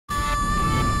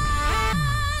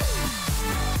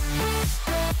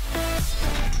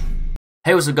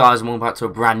Hey, what's up guys, and welcome back to a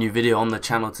brand new video on the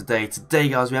channel today. Today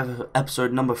guys, we have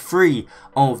episode number 3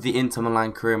 of the Inter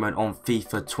Milan career mode on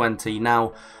FIFA 20.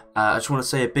 Now, I just want to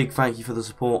say a big thank you for the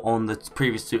support on the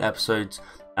previous 2 episodes.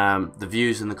 The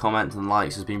views and the comments and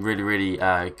likes has been really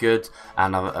good,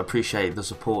 and I appreciate the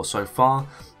support so far.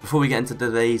 Before we get into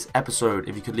today's episode,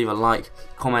 if you could leave a like,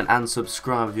 comment and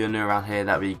subscribe if you're new around here,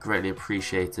 that would be greatly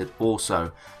appreciated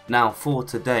also. Now, for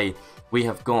today, we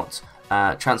have got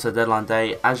transfer deadline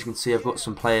day. As you can see, I've got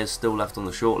some players still left on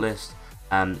the shortlist.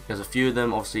 There's a few of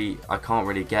them. Obviously, I can't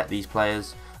really get these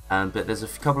players, but there's a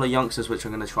couple of youngsters which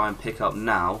I'm going to try and pick up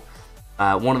now.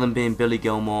 One of them being Billy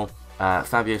Gilmore,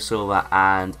 Fabio Silva,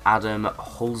 and Adam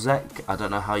Holzek. I don't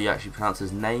know how you actually pronounce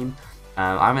his name.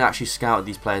 I haven't actually scouted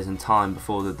these players in time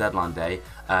before the deadline day.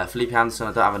 Felipe Anderson,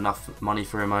 I don't have enough money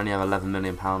for him. I only have £11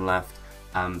 million left.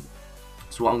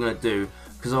 So what I'm going to do,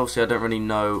 because obviously I don't really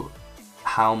know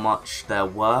how much they're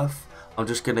worth, I'm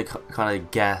just going to kind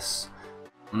of guess.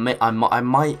 I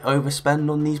might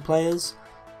overspend on these players,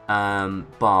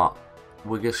 but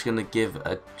we're just going to give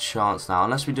a chance now,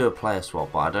 unless we do a player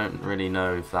swap, but I don't really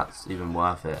know if that's even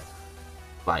worth it.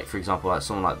 Like, for example, like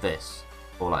someone like this,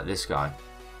 or like this guy.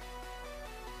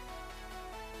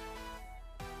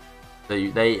 So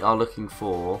they are looking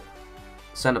for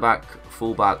centre-back,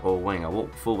 full-back, or winger.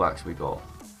 What full-backs we got?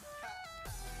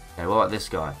 Okay, what about this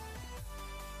guy?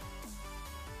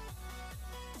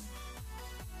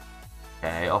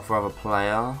 Okay, offer other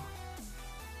player.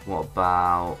 What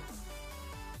about...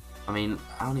 I mean,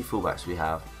 how many fullbacks do we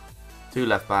have? 2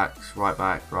 left backs, right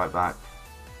back, right back.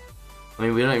 I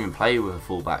mean, we don't even play with a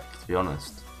fullback, to be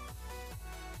honest.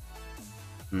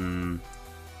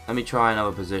 Let me try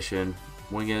another position.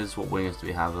 Wingers, what wingers do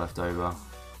we have left over?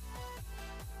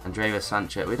 Andrea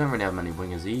Sanchez. We don't really have many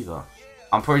wingers either.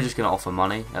 I'm probably just going to offer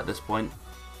money at this point.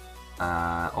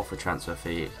 Offer transfer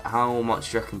fee. How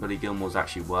much do you reckon Billy Gilmore's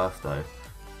actually worth though?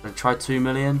 I'm going to try 2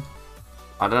 million.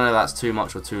 I don't know if that's too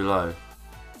much or too low.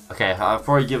 Okay, I've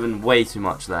probably given way too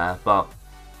much there, but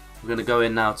we're going to go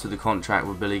in now to the contract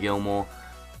with Billy Gilmore.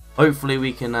 Hopefully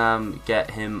we can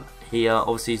get him here.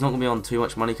 Obviously he's not going to be on too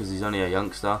much money because he's only a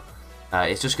youngster.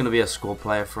 It's just going to be a squad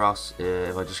player for us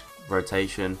if I just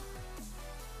rotation.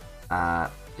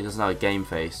 He doesn't have a game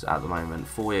face at the moment.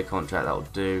 4-year contract, that will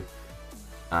do.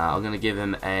 I'm going to give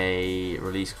him a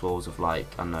release clause of like,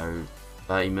 I don't know,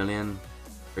 30 million,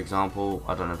 for example.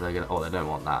 I don't know if they're going to... Oh, they don't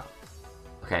want that.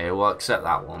 Okay, we'll accept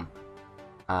that one.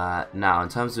 Now, in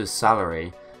terms of his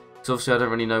salary, because obviously I don't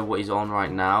really know what he's on right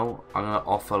now, I'm going to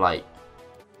offer like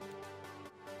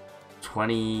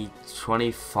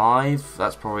 25.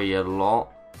 That's probably a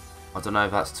lot. I don't know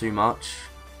if that's too much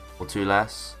or too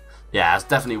less. Yeah, it's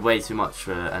definitely way too much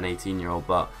for an 18-year-old,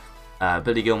 but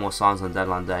Billy Gilmore signs on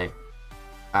deadline day.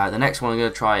 The next one I'm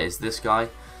going to try is this guy,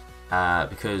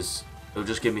 because it'll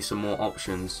just give me some more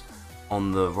options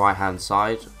on the right hand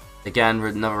side. Again,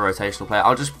 another rotational player.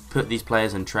 I'll just put these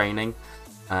players in training.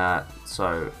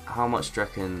 So how much do you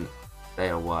reckon they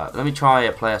are worth? Let me try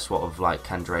a player swap of like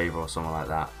Candreva or something like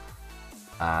that.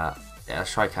 Yeah,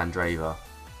 let's try Candreva.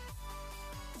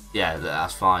 Yeah,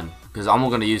 that's fine, because I'm not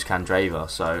going to use Candreva,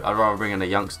 so I'd rather bring in a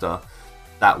youngster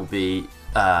that will be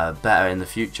better in the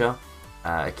future.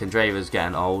 Candreva's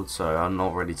getting old, so I'm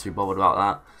not really too bothered about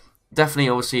that. Definitely,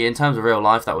 obviously, in terms of real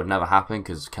life, that would never happen,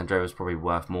 because Candreva's probably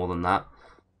worth more than that.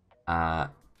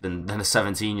 Than a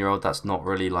 17-year-old that's not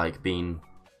really like been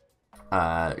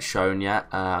shown yet.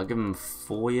 I'll give him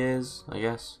 4 years, I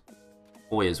guess.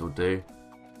 4 years will do.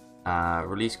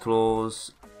 Release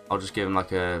clause, I'll just give him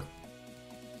like a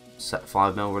set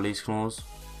 5 mil release clause.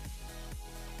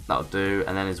 That'll do.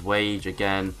 And then his wage,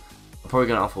 again, I'm probably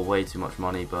going to offer way too much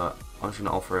money, but I'm just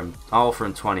going to offer him, I'll offer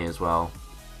him 20 as well.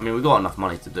 I mean, we've got enough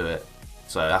money to do it,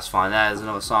 so that's fine. There's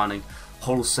another signing.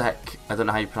 Holzek, I don't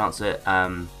know how you pronounce it,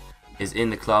 is in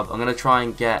the club. I'm going to try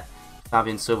and get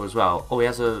Fabian Silva as well. Oh, he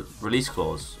has a release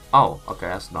clause. Oh, okay,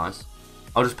 that's nice.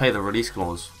 I'll just pay the release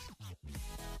clause,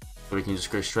 so we can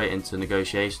just go straight into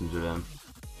negotiations with him.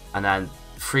 And then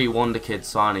 3 Wonderkid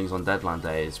signings on deadline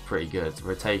day is pretty good.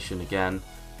 Rotation again.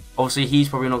 Obviously, he's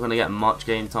probably not going to get much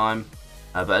game time,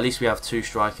 but at least we have 2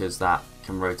 strikers that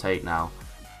can rotate now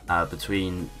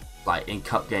between like in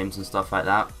cup games and stuff like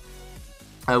that.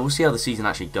 We'll see how the season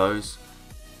actually goes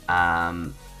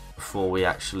before we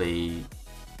actually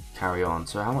carry on.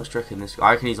 So how much do you reckon this?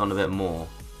 I reckon he's on a bit more.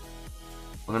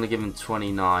 I'm going to give him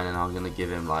 29, and I'm going to give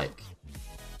him like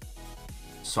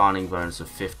signing bonus of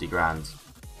 50 grand.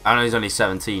 I know he's only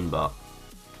 17, but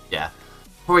yeah,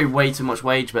 probably way too much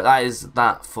wage, but that is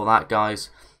that for that, guys.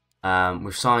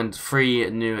 We've signed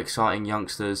 3 new exciting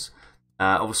youngsters.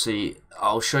 Obviously,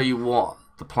 I'll show you what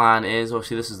the plan is.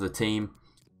 Obviously, this is the team.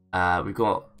 we've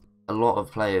got a lot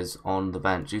of players on the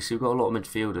bench. You see, we've got a lot of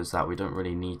midfielders that we don't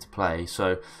really need to play.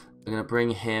 So I'm going to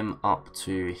bring him up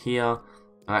to here.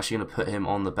 I'm actually going to put him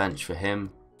on the bench for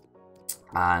him.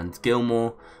 And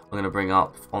Gilmore, I'm going to bring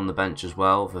up on the bench as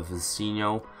well for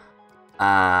Vecino.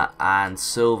 And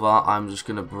Silva, I'm just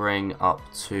going to bring up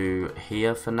to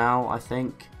here for now, I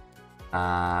think.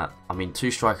 I mean,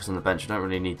 2 strikers on the bench. I don't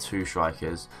really need 2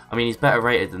 strikers. I mean, he's better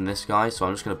rated than this guy, so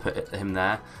I'm just going to put him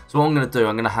there. So what I'm going to do,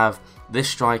 I'm going to have this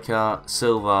striker,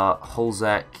 Silva,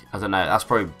 Holzek, I don't know, I've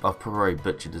probably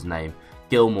butchered his name,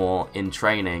 Gilmore in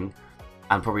training,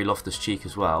 and probably Loftus-Cheek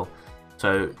as well.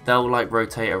 So they'll like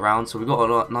rotate around. So we've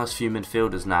got a nice few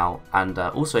midfielders now, and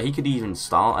also he could even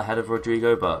start ahead of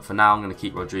Rodrigo, but for now I'm going to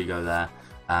keep Rodrigo there.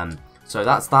 So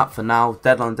that's that for now.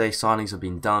 Deadline day signings have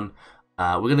been done.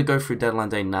 We're going to go through deadline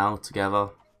day now together,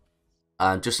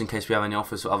 just in case we have any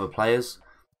offers for other players,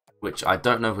 which I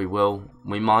don't know if we will.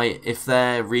 We might, if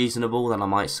they're reasonable, then I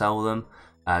might sell them.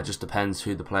 Just depends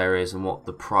who the player is and what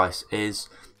the price is.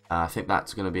 I think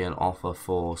that's going to be an offer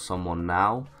for someone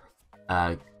now.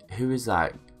 Who is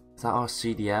that? Is that our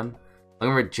CDM? I'm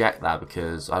going to reject that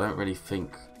because I don't really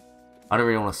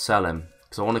want to sell him,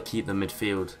 because I want to keep the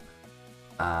midfield.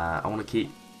 I want to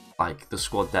keep like the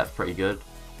squad depth pretty good.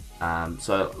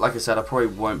 So like I said, I probably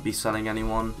won't be selling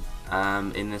anyone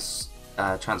in this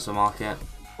transfer market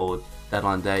or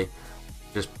deadline day,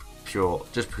 just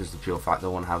because of the pure fact I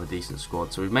want to have a decent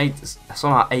squad. So we've made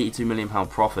somehow £82 million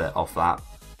profit off that,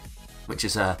 which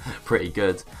is pretty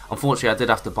good. Unfortunately, I did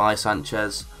have to buy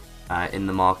Sanchez in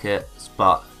the market,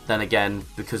 but then again,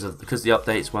 because the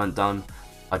updates weren't done,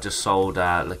 I just sold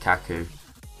Lukaku.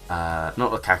 Not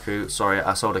Lukaku, sorry,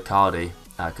 I sold Icardi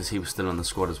because he was still on the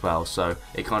squad as well. So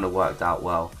it kind of worked out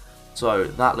well. So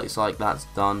that looks like that's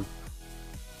done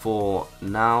for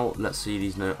now. Let's see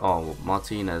these no. Oh,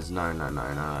 Martinez, no.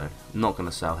 I'm not going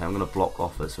to sell him. I'm going to block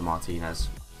offers for Martinez.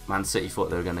 Man City thought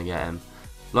they were going to get him.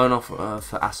 Loan off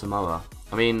for Asamoah.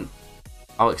 I mean,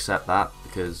 I'll accept that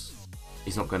because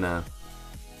he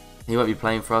won't be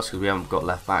playing for us because we haven't got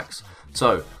left backs.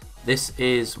 So this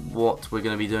is what we're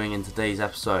going to be doing in today's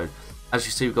episode. As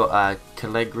you see, we've got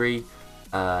Caligari,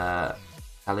 Cagliari,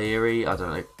 I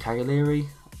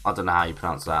don't know how you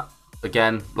pronounce that.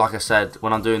 Again, like I said,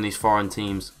 when I'm doing these foreign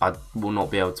teams, I will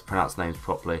not be able to pronounce names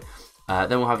properly.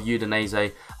 Then we'll have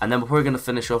Udinese, and then we're probably going to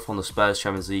finish off on the Spurs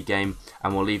Champions League game,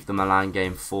 and we'll leave the Milan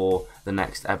game for the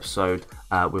next episode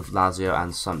with Lazio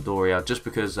and Sampdoria, just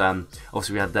because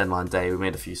obviously we had deadline day, we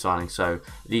made a few signings, so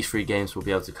these 3 games will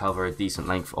be able to cover a decent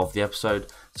length of the episode.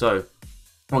 So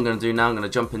what I'm going to do now, I'm going to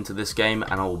jump into this game,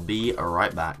 and I will be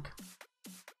right back.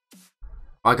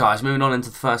 Right guys, moving on into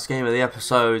the first game of the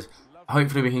episode.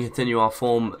 Hopefully we can continue our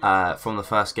form from the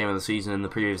first game of the season in the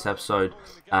previous episode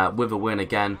with a win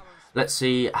again. Let's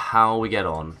see how we get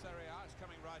on.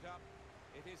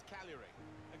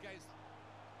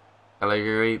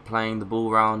 Caligari playing the ball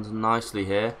round nicely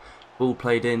here. Ball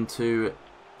played into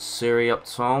Siri up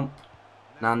top.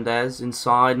 Nandez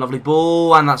inside. Lovely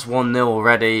ball. And that's 1-0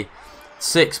 already.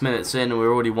 6 minutes in and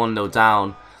we're already 1-0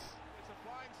 down.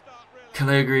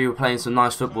 Caligari were playing some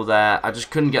nice football there. I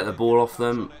just couldn't get the ball off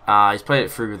them. He's played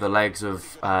it through the legs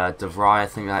of De Vrij, I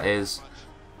think that is.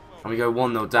 And we go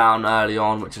 1-0 down early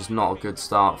on, which is not a good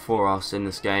start for us in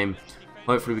this game.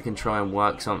 Hopefully we can try and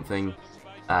work something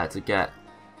to get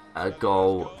a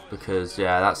goal, because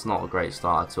yeah, that's not a great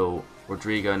start at all.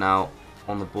 Rodrigo now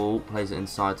on the ball, plays it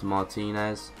inside to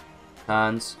Martinez.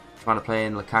 Turns, trying to play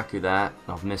in Lukaku there.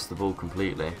 I've missed the ball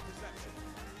completely.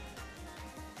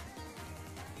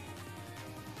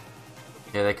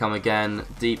 Here they come again,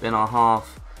 deep in our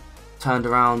half. Turned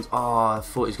around. Oh, I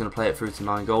thought he was going to play it through to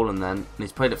Nainggolan then. And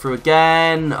he's played it through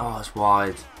again. Oh, it's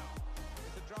wide.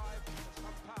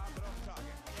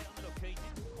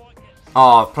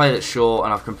 Oh, I've played it short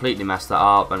and I've completely messed that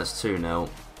up and it's 2-0.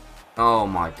 Oh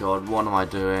my god, what am I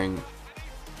doing?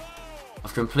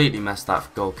 I've completely messed that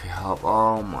goal kick up.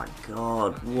 Oh my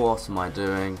god, what am I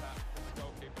doing?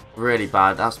 Really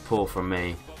bad. That's poor from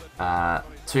me.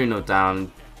 2-0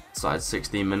 down. Started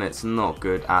 16 minutes. Not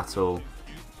good at all.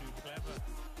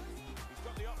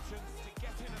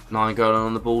 Nainggolan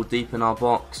on the ball, deep in our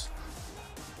box.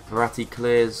 Verratti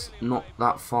clears, not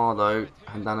that far though.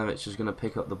 Handanovic is going to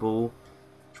pick up the ball.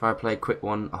 Try to play a quick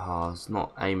one. Oh, it's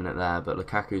not aiming it there, but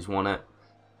Lukaku's won it.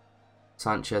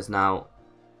 Sanchez now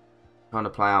trying to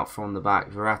play out from the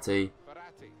back. Verratti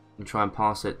and try and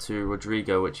pass it to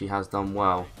Rodrigo, which he has done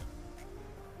well.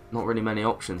 Not really many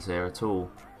options here at all.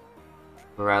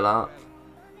 Barella,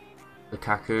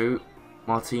 Lukaku,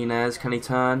 Martinez, can he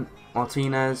turn?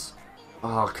 Martinez.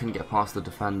 Oh, I couldn't get past the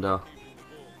defender.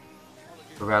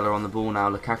 Barella on the ball now.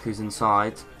 Lukaku's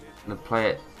inside. Gonna play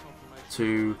it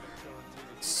to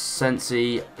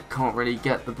Sensi. Can't really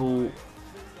get the ball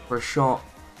for a shot.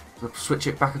 Gonna switch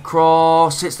it back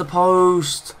across. Hits the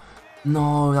post.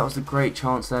 No, that was a great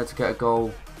chance there to get a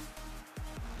goal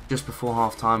just before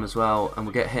half time as well, and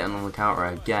we'll get hit on the counter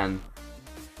again,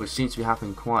 which seems to be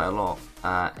happening quite a lot.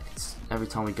 It's every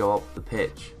time we go up the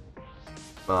pitch,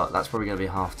 but that's probably going to be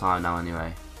half time now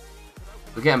anyway.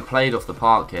 We're getting played off the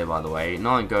park here, by the way.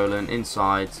 Nainggolan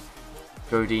inside.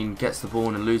 Godin gets the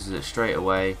ball and loses it straight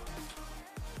away.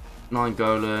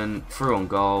 Nainggolan through on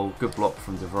goal. Good block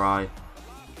from De Vrij.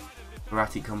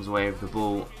 Verratti comes away with the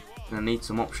ball. Going to need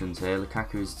some options here.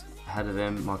 Lukaku's ahead of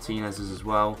him. Martinez is as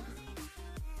well.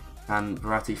 Can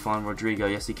Verratti find Rodrigo?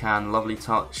 Yes, he can. Lovely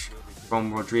touch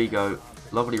from Rodrigo.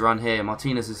 Lovely run here.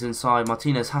 Martinez is inside.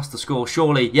 Martinez has to score,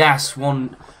 surely. Yes,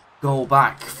 1 goal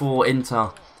back for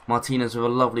Inter. Martinez with a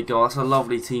lovely goal. That's a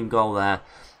lovely team goal there.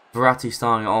 Verratti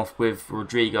starting it off with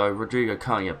Rodrigo. Rodrigo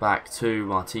cutting it back to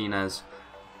Martinez.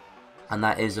 And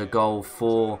that is a goal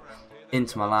for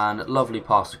Inter Milan. Lovely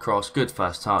pass across. Good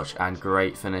first touch and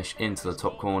great finish into the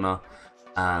top corner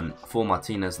for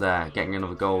Martinez there. Getting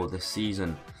another goal this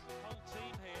season.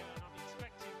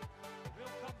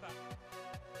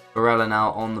 Barella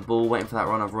now on the ball, waiting for that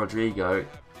run of Rodrigo.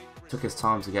 Took his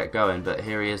time to get going, but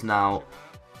here he is now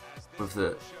with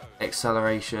the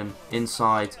acceleration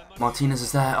inside. Martinez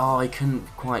is there. Oh, he couldn't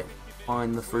quite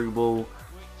find the through ball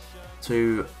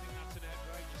to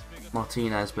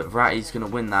Martinez, but Verratti's going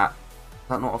to win that. Is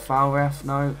that not a foul, ref?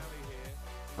 No?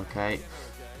 Okay,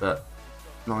 but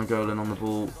Nainggolan on the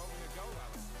ball.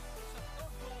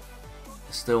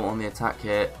 Still on the attack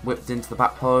here, whipped into the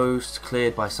back post,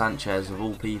 cleared by Sanchez of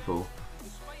all people.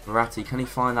 Verratti, can he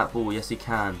find that ball? Yes he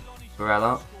can.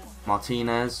 Barella,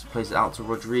 Martinez plays it out to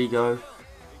Rodrigo.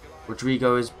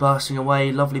 Rodrigo is bursting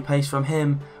away, lovely pace from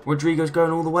him. Rodrigo's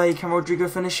going all the way, can Rodrigo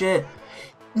finish it?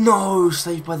 No,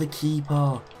 saved by the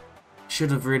keeper.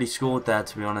 Should have really scored there,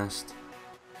 to be honest.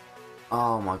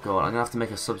 Oh my god, I'm going to have to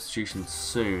make a substitution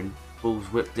soon. Ball's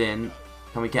whipped in.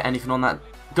 Can we get anything on that?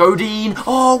 Godin!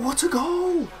 Oh, what a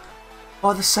goal!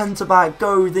 By the centre-back,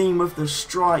 Godin with the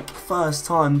strike. First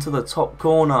time to the top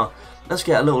corner. Let's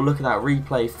get a little look at that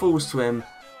replay. Falls to him.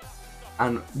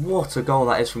 And what a goal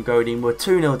that is from Godin. We're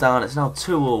 2-0 down. It's now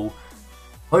 2-2.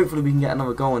 Hopefully we can get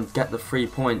another goal and get the 3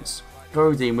 points.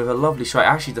 Godin with a lovely strike.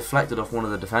 Actually deflected off one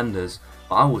of the defenders.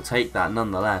 But I will take that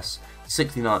nonetheless.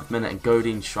 69th minute and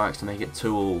Godin strikes to make it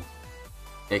 2-2.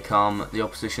 Here come the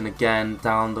opposition again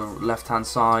down the left-hand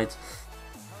side.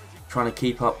 Trying to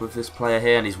keep up with this player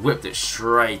here, and he's whipped it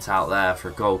straight out there for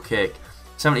a goal kick.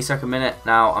 72nd minute.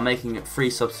 Now I'm making 3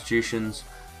 substitutions.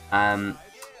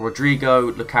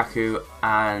 Rodrigo, Lukaku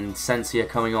and Sensi are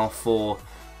coming off for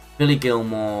Billy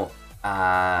Gilmour,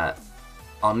 our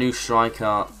new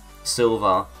striker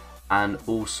Silva, and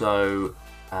also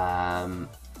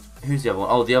who's the other one?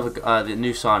 Oh, the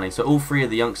new signing. So all 3 of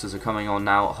the youngsters are coming on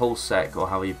now. Holsek, or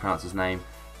however you pronounce his name,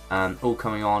 all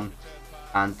coming on.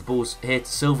 And the ball's here to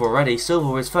Silva already.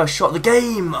 Silva with his first shot of the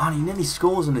game! And he nearly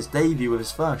scores on his debut with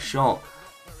his first shot.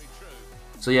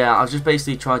 So yeah, I've just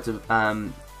basically tried to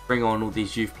bring on all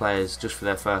these youth players just for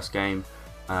their first game.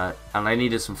 And they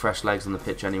needed some fresh legs on the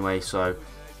pitch anyway, so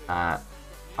I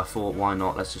thought, why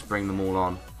not? Let's just bring them all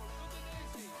on.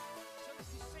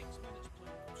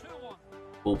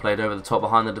 Ball played over the top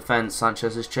behind the defence.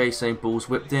 Sanchez is chasing. Ball's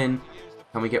whipped in.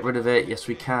 Can we get rid of it? Yes,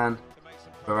 we can.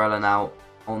 Barella now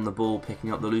on the ball,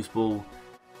 picking up the loose ball.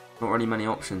 Not really many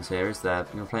options here, is there?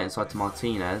 We're going to play it inside to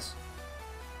Martinez.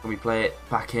 Can we play it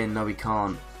back in? No, we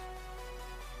can't.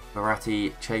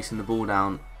 Verratti chasing the ball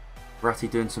down. Verratti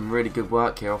doing some really good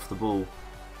work here off the ball.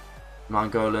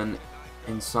 Nainggolan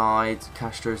inside.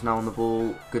 Castro is now on the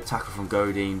ball. Good tackle from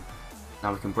Godin.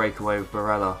 Now we can break away with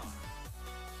Barella.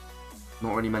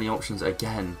 Not really many options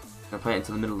again. Going to play it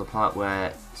into the middle of the park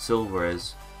where Silva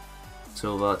is.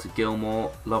 Silva to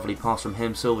Gilmour. Lovely pass from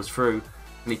him. Silva's through.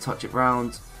 Can he touch it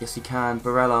round? Yes, he can.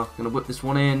 Barella going to whip this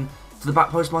one in. To the back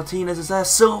post. Martinez is there.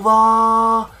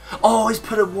 Silva! Oh, he's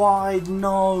put it wide.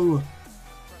 No.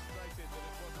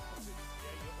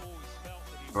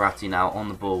 Verratti now on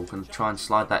the ball. Going to try and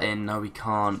slide that in. No, he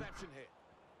can't.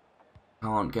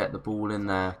 Can't get the ball in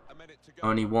there.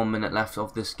 Only 1 minute left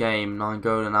of this game.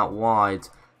 Nainggolan out wide.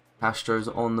 Castro's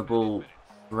on the ball.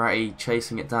 Verratti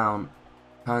chasing it down.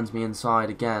 Turns me inside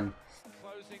again.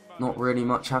 Not really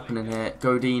much happening here.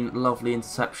 Godin, lovely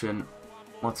interception.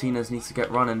 Martinez needs to get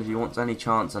running if he wants any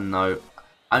chance, and no.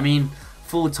 I mean,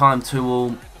 full time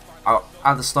 2-2.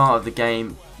 At the start of the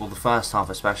game, well, the first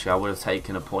half especially, I would have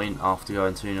taken a point after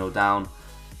going 2-0 down.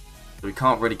 So we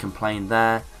can't really complain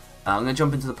there. I'm going to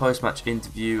jump into the post-match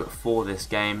interview for this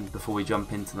game before we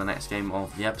jump into the next game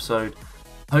of the episode.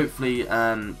 Hopefully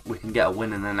we can get a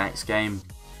win in the next game.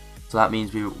 So that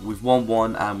means we've won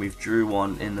one and we've drew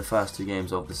one in the first 2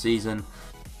 games of the season.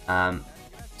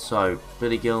 So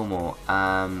Billy Gilmore,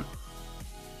 I'm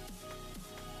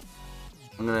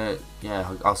gonna,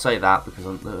 yeah, I'll say that because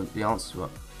the answer to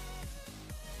it.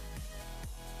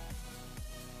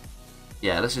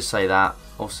 Yeah, let's just say that.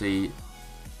 Obviously,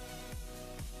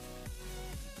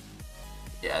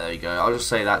 yeah, there you go. I'll just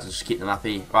say that to just keep them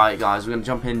happy. Right, guys, we're gonna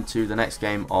jump into the next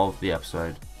game of the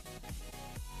episode.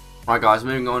 Right, guys,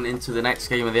 moving on into the next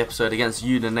game of the episode against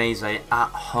Udinese at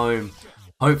home.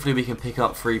 Hopefully, we can pick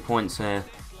up 3 points here.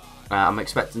 I'm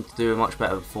expecting to do a much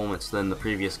better performance than the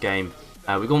previous game.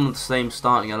 We've gone with the same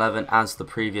starting 11 as the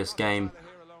previous game.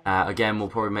 Again, we'll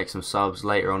probably make some subs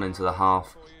later on into the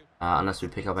half, unless we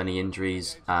pick up any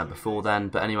injuries before then.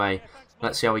 But anyway,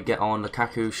 let's see how we get on.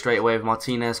 Lukaku straight away with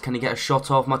Martinez. Can he get a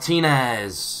shot off?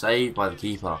 Martinez! Saved by the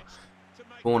keeper.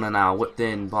 Corner now, whipped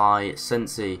in by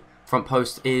Sensi. Front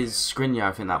post is Skriniar,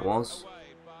 I think that was.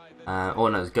 Oh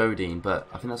no, it's Godin, but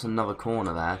I think that's another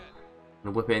corner there.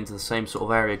 Gonna whip it into the same sort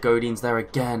of area. Godin's there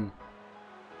again.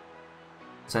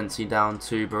 Sensi down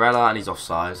to Barella, and he's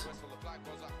offside.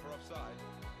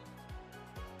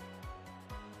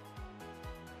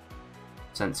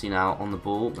 Sensi now on the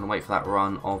ball. Gonna wait for that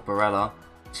run of Barella.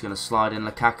 He's gonna slide in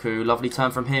Lukaku. Lovely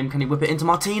turn from him. Can he whip it into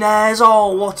Martinez?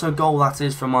 Oh, what a goal that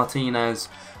is from Martinez.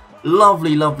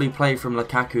 Lovely, lovely play from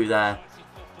Lukaku there.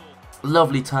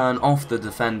 Lovely turn off the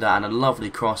defender and a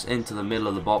lovely cross into the middle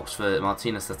of the box for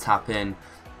Martinez to tap in.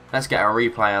 Let's get a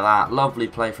replay of that. Lovely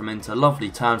play from Inter.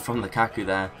 Lovely turn from Lukaku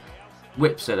there.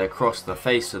 Whips it across the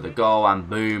face of the goal and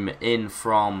boom, in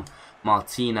from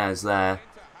Martinez there.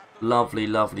 Lovely,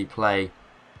 lovely play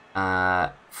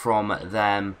from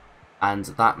them. And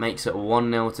that makes it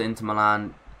 1-0 to Inter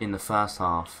Milan in the first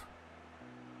half.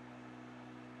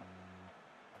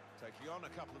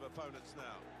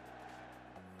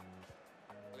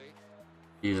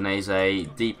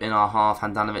 Udinese deep in our half.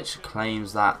 Handanovic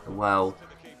claims that well.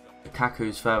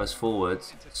 Lukaku's furthest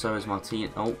forwards. So is Martinez.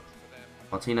 Oh,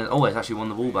 Martinez. Oh, he's actually won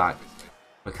the ball back.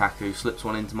 Lukaku slips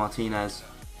one into Martinez.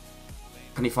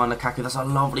 Can he find Lukaku? That's a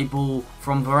lovely ball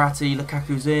from Verratti.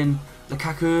 Lukaku's in.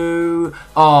 Lukaku.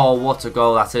 Oh, what a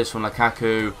goal that is from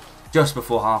Lukaku. Just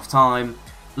before half time.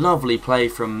 Lovely play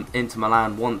from Inter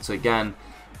Milan once again.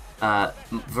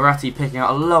 Verratti picking out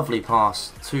a lovely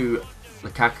pass to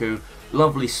Lukaku.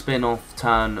 Lovely spin-off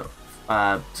turn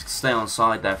to stay on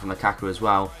side there from Lukaku as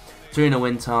well. 2-0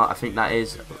 Inter. I think that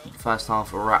is first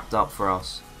half wrapped up for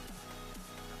us.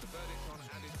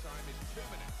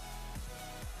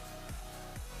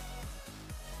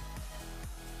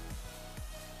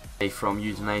 From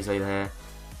Udinese there.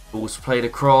 Ball's played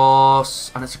across,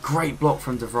 and it's a great block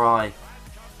from De Vrij. I'm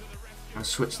going to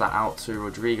switch that out to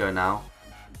Rodrigo now.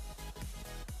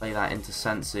 Play that into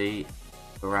Sensi.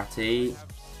 Verratti.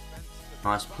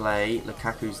 Nice play.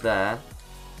 Lukaku's there.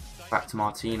 Back to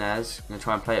Martinez. Going to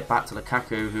try and play it back to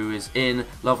Lukaku, who is in.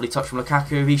 Lovely touch from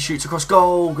Lukaku. He shoots across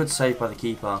goal. Good save by the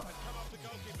keeper.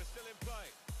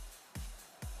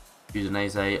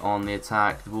 Udinese on the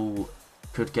attack. The ball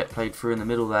could get played through in the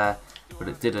middle there, but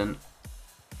it didn't.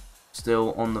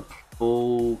 Still on the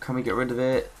ball. Can we get rid of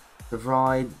it? De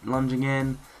Vrij lunging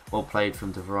in. Well played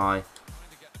from De Vrij.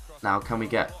 Now can we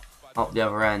get up the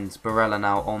other end? Barella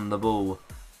now on the ball.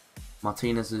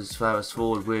 Martinez is furthest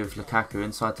forward with Lukaku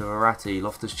inside to Verratti.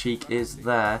 Loftus-Cheek is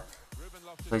there.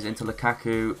 Plays it into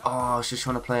Lukaku. Oh, it's just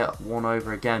trying to play it one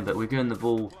over again, but we're giving the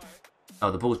ball.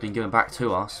 Oh, the ball's been given back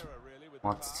to us.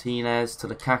 Martinez to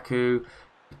Lukaku.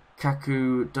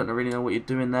 Lukaku, don't really know what you're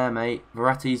doing there, mate.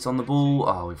 Verratti's on the ball.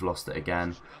 Oh, we've lost it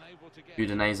again.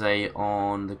 Udinese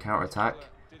on the counter-attack.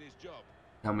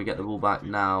 Can we get the ball back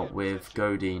now with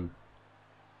Godin?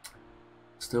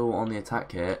 Still on the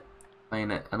attack here.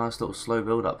 Playing it, a nice little slow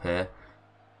build up here.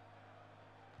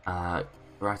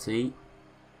 Verratti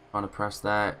trying to press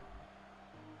there.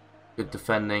 Good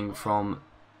defending from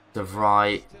De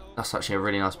Vrij. That's actually a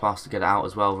really nice pass to get it out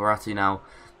as well. Verratti now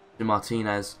to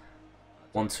Martinez.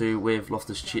 1-2 with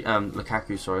Loftus-Cheek.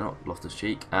 Lukaku, sorry, not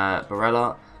Loftus-Cheek.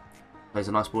 Barella plays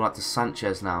a nice ball out to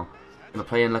Sanchez now. Gonna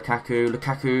play in Lukaku.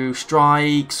 Lukaku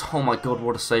strikes. Oh my god,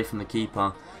 what a save from the keeper.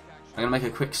 I'm gonna make a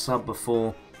quick sub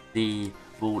before the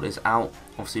ball is out.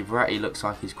 Obviously Verratti looks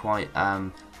like he's quite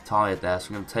tired there, so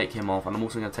I'm going to take him off, and I'm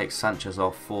also going to take Sanchez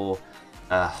off for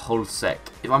Holsek.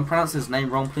 If I'm pronouncing his name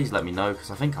wrong, please let me know,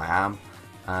 because I think I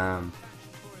am.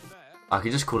 I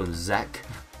could just call him Zek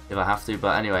if I have to,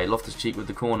 but anyway, Loftus-Cheek with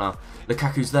the corner.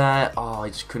 Lukaku's there. Oh,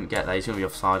 he just couldn't get there. He's going to be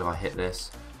offside if I hit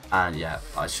this. And yeah,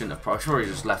 I shouldn't have. I probably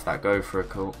just left that go for a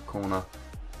corner.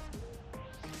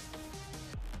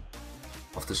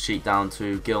 Off the sheet down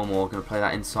to Gilmore. Going to play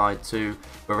that inside to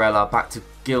Barella. Back to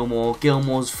Gilmore.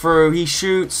 Gilmore's through. He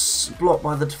shoots. Blocked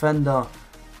by the defender.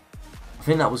 I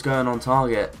think that was going on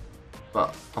target,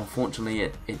 but unfortunately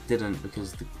it didn't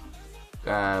because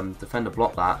the defender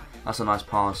blocked that. That's a nice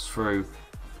pass through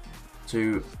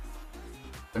to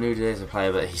Anudi's a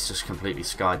player, but he's just completely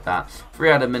skied that.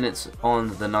 3 added minutes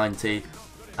on the 90.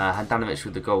 Handanovic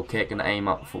with the goal kick and aim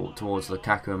up towards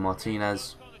Lukaku and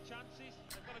Martinez.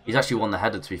 He's actually won the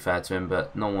header, to be fair to him,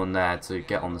 but no one there to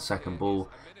get on the second ball.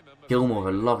 Gilmore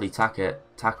with a lovely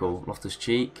tackle.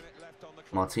 Loftus-Cheek.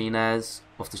 Martinez.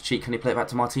 Loftus-Cheek, can he play it back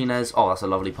to Martinez? Oh, that's a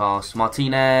lovely pass.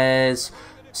 Martinez!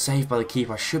 Saved by the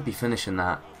keeper. I should be finishing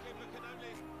that.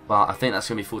 But I think that's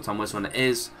going to be full-time whistle, and it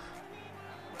is.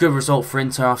 Good result for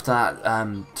Inter after that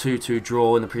 2-2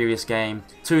 draw in the previous game.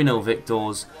 2-0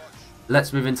 victors.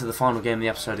 Let's move into the final game of the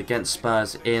episode against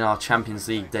Spurs in our Champions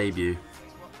League debut.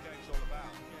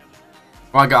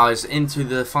 Right guys, into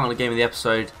the final game of the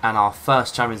episode and our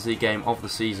first Champions League game of the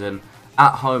season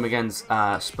at home against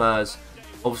Spurs.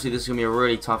 Obviously this is going to be a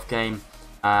really tough game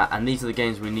and these are the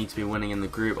games we need to be winning in the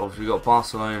group. Obviously we've got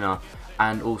Barcelona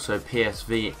and also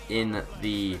PSV in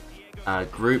the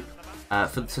group.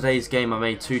 For today's game I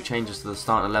made 2 changes to the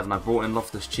starting 11. I brought in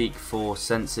Loftus-Cheek for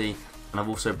Sensi and I've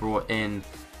also brought in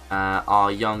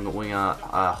our young winger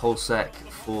Holsek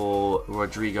for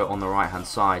Rodrigo on the right hand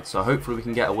side. So hopefully we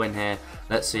can get a win here.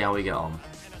 Let's see how we get on.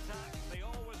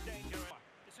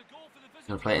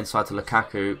 Going to play it inside to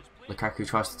Lukaku. Lukaku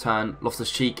tries to turn.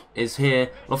 Loftus-Cheek is here.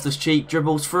 Loftus-Cheek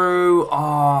dribbles through.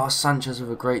 Oh, Sanchez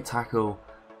with a great tackle.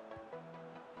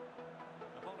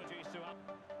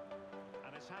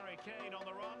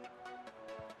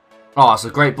 Oh, it's a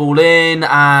great ball in,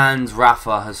 and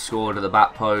Rafa has scored at the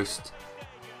back post.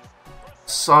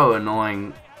 So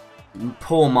annoying.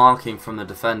 Poor marking from the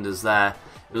defenders there.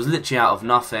 It was literally out of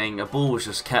nothing. A ball was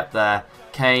just kept there.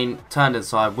 Kane turned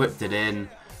inside, whipped it in,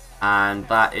 and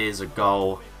that is a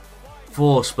goal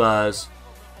for Spurs.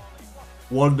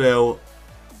 1-0,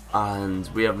 and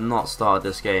we have not started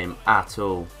this game at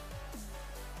all.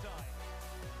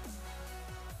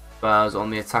 Spurs on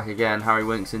the attack again. Harry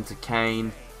Winks into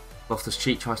Kane.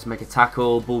 Loftus-Cheek tries to make a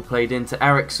tackle. Ball played into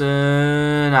Eriksen,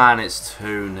 and it's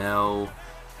 2-0.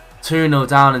 2-0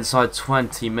 down inside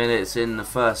 20 minutes in the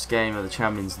first game of the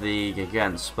Champions League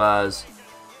against Spurs.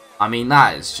 I mean,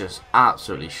 that is just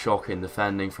absolutely shocking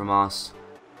defending from us.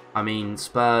 I mean,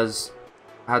 Spurs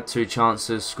had 2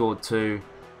 chances, scored 2.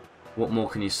 What more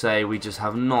can you say? We just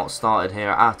have not started here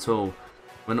at all.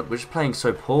 We're just playing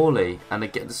so poorly, and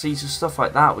again, to see just stuff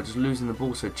like that, we're just losing the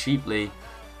ball so cheaply.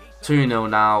 2-0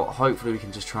 now. Hopefully we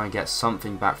can just try and get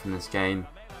something back from this game.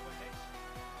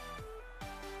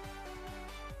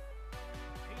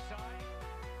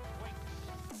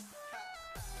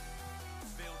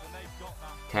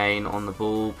 Kane on the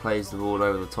ball, plays the ball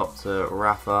over the top to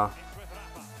Rafa.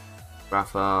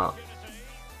 Rafa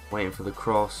waiting for the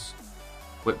cross.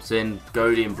 Whips in,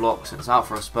 Godin blocks. It's out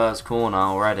for a Spurs corner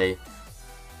already.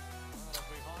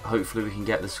 Hopefully we can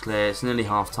get this clear. It's nearly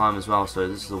half time as well, so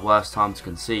this is the worst time to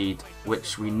concede,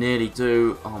 which we nearly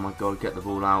do. Oh my god, get the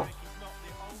ball out.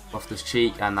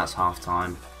 Loftus-Cheek, and that's half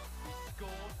time.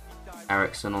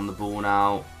 Eriksen on the ball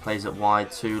now, plays it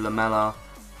wide to Lamela.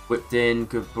 Whipped in,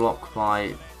 good block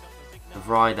by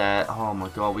Vry there. Oh my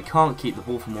god, we can't keep the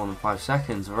ball for more than 5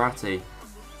 seconds. Verratti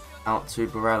out to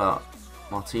Barella.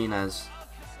 Martinez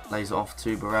lays it off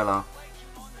to Barella.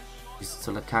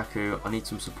 To Lukaku. I need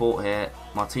some support here.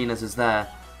 Martinez is there.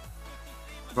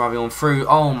 Driving on through.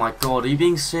 Oh my god, are you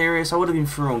being serious? I would have been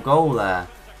through on goal there.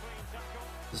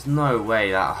 There's no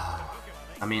way that...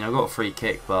 I mean, I got a free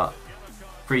kick, but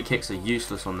free kicks are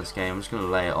useless on this game. I'm just going to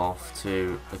lay it off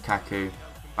to Lukaku.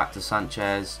 Back to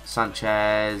Sanchez.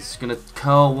 Sanchez going to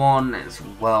curl one. It's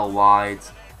well wide.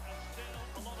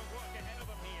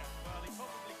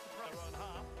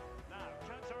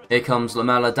 Here comes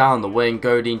Lamela down the wing.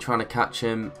 Godin trying to catch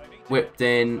him. Whipped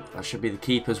in. That should be the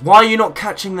keeper's. Why are you not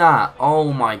catching that?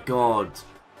 Oh my god.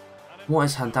 What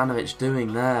is Handanovic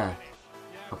doing there?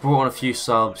 I brought on a few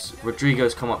subs.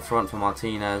 Rodrigo's come up front for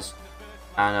Martinez.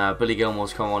 And Billy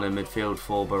Gilmore's come on in midfield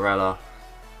for Barella.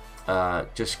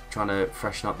 Just trying to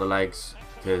freshen up the legs.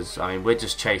 Because, I mean, we're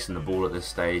just chasing the ball at this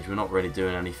stage. We're not really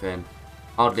doing anything.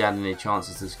 Hardly had any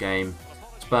chances this game.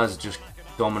 Spurs have just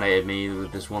dominated me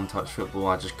with this one-touch football.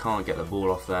 I just can't get the ball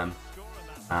off them,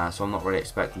 so I'm not really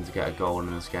expecting to get a goal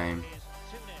in this game.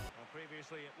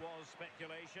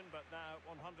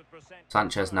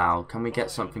 Sanchez now, can we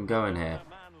get something going here?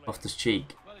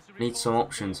 Loftus-Cheek needs some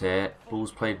options here.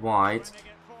 Ball's played wide.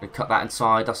 Gonna cut that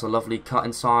inside. That's a lovely cut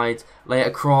inside. Lay it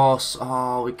across.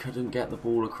 Oh, we couldn't get the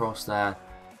ball across there.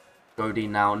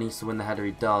 Godin now needs to win the header.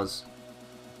 He does.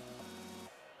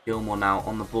 Gilmore now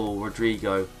on the ball.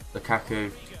 Rodrigo.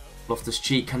 Lukaku.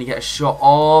 Loftus-Cheek. Can he get a shot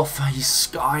off? He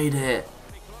skied it.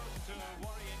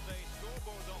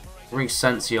 Bring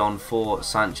Sensi on for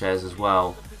Sanchez as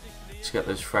well. Just get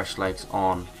those fresh legs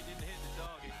on.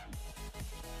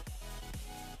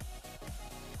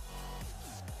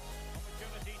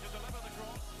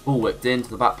 Ball whipped into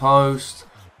the back post.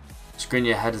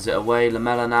 Skriniar headers it away.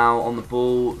 Lamela now on the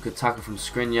ball. Good tackle from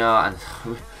Skriniar.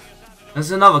 And there's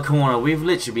another corner. We've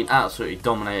literally been absolutely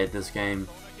dominated this game.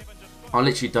 I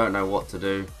literally don't know what to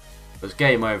do. It's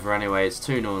game over anyway. It's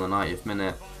 2-0 in the 90th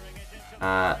minute.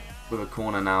 With a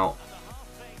corner now.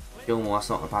 Gilmore, that's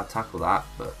not a bad tackle that.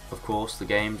 But of course the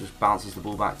game just bounces the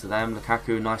ball back to them.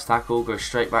 Lukaku, nice tackle. Goes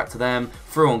straight back to them.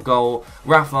 Through on goal.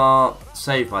 Rafa,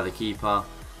 saved by the keeper.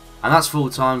 And that's full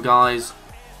time, guys.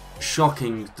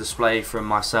 Shocking display from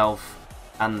myself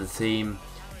and the team.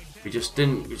 We just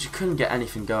couldn't get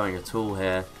anything going at all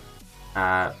here.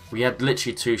 We had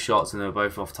literally 2 shots and they were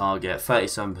both off target.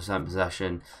 37%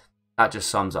 possession. That just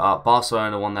sums it up.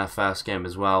 Barcelona won their first game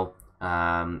as well.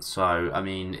 So I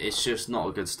mean, it's just not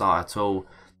a good start at all.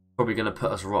 Probably going to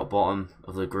put us rock bottom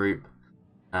of the group.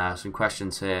 Some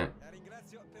questions here.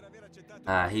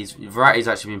 Verratti's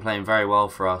actually been playing very well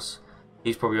for us.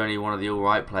 He's probably only one of the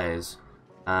alright players.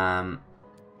 I'll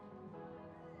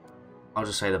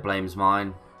just say the blame's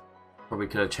mine. Probably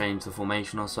could have changed the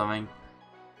formation or something.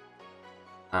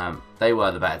 They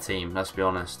were the better team, let's be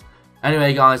honest.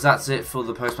 Anyway guys, that's it for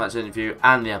the post-match interview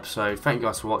and the episode. Thank you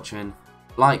guys for watching.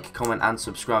 Like, comment and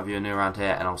subscribe if you're new around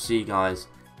here, and I'll see you guys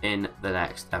in the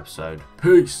next episode.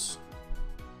 Peace!